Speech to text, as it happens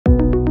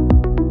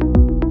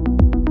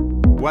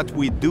What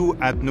we do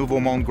at Nouveau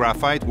Monde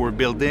Graphite, we're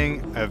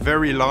building a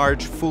very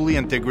large, fully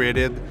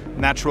integrated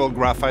natural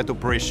graphite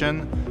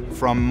operation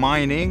from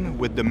mining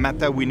with the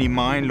Matawini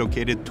mine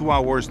located 2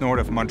 hours north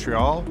of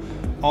Montreal,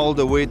 all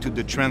the way to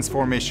the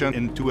transformation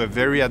into a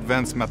very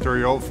advanced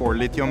material for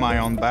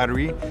lithium-ion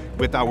battery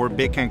with our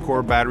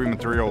Bécancour battery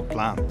material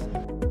plant.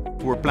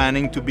 We're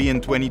planning to be in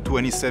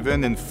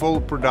 2027 in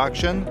full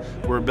production.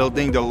 We're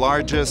building the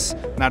largest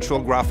natural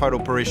graphite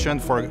operation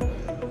for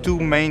 2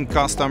 main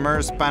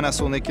customers,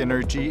 Panasonic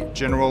Energy,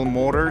 General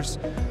Motors,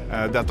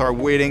 that are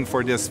waiting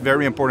for this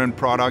very important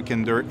product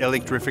in their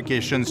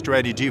electrification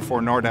strategy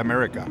for North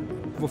America.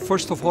 Well,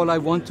 first of all, I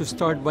want to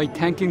start by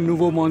thanking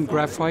Nouveau Monde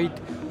Graphite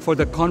for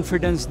the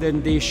confidence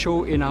that they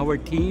show in our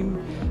team,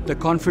 the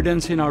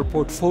confidence in our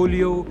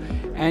portfolio,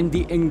 and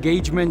the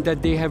engagement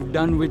that they have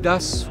done with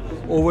us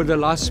over the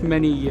last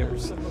many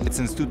years.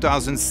 Since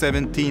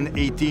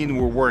 2017-18,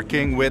 we're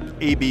working with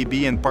ABB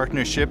in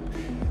partnership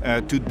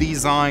to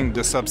design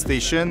the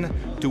substation,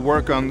 to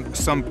work on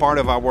some part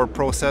of our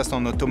process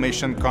on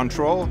automation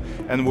control,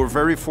 and we're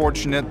very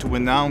fortunate to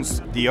announce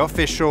the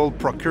official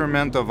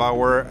procurement of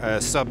our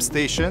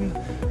substation.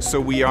 So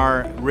we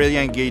are really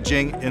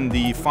engaging in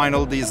the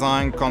final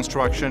design,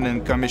 construction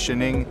and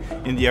commissioning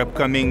in the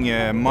upcoming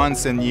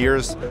months and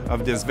years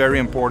of this very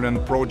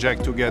important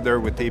project together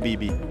with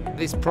ABB.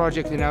 This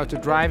project, to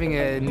driving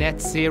a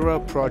net zero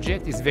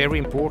project is very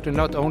important,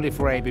 not only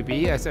for ABB,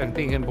 as I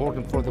think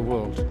important for the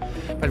world.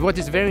 But what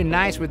is very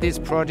nice with this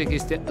project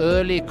is the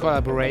early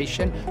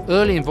collaboration,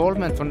 early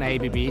involvement from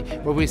ABB,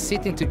 where we're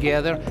sitting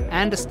together,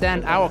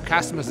 understand our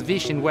customers'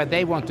 vision, where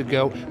they want to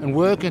go, and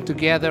working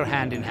together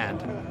hand in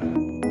hand.